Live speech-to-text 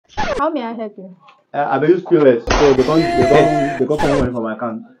How may I help you? I be use POS, so they come money from my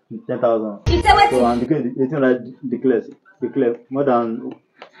account, 10,000. So and the thing like declare more than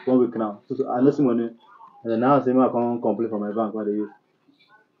 1 week now. So I no see money, and then now I say I come complain for my bank what they use.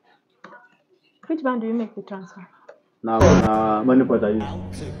 Which bank do you make the transfer? Now money point I use,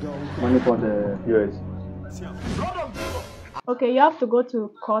 money point POS. Okay, you have to go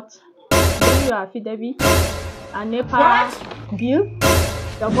to court, bring your affidavit, a NEPA bill,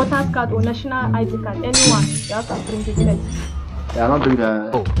 your voter's card or national ID card, anyone. You have to bring it first. Yeah, I don't bring the,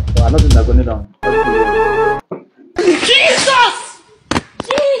 I don't think they're going down. Jesus!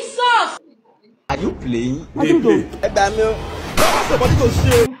 Jesus! Are you playing?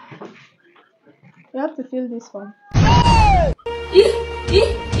 You have to fill this form.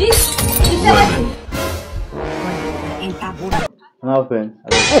 No offense.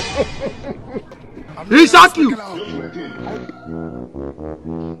 He shot you!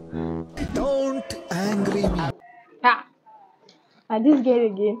 Don't angry me. Ah, and this girl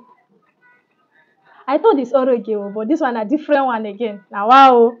again. I thought this other girl, but this one a different one again. Now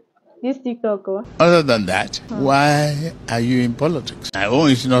wow, this TikTok. Oh. Other than that, why are you in politics? My own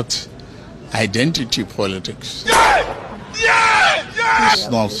is not identity politics. It's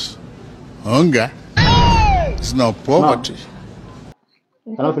not hunger. It's not poverty.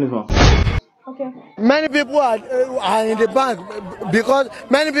 Can I finish now? Okay. Many people are in the bank because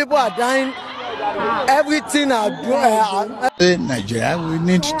many people are dying. Everything are doing. In Nigeria, we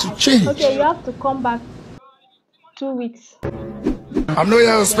need to change. Okay, you have to come back 2 weeks. I'm not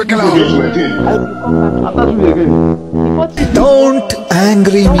here speaking You loud. come back. After 2 weeks again. Before 2 weeks. Don't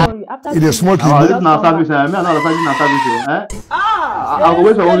angry Don't me. worry. After 2 weeks. small This is not service. Me, I'm not service. Not service. I'll go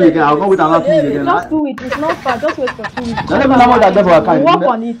wait for 1 week again. I'll go wait another 2 weeks again. Just 2 weeks. It's not far. Just wait for 2 weeks. Let me know what that for account. We'll work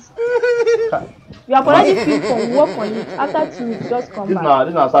on it. You have already filled for. We'll work on it. After 2 weeks, just come back.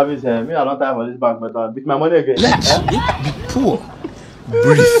 This is service. Me, I don't time for this bank, but with my money again. Let's be poor.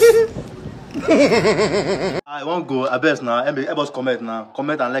 Breathe. I won't go. I best now. Everybody comment now.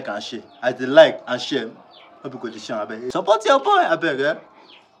 Comment and like and share. I dey like and share. Hope you go to share. I beg. Support your boy. I beg.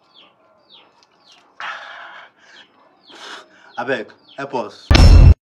 I beg. Help us.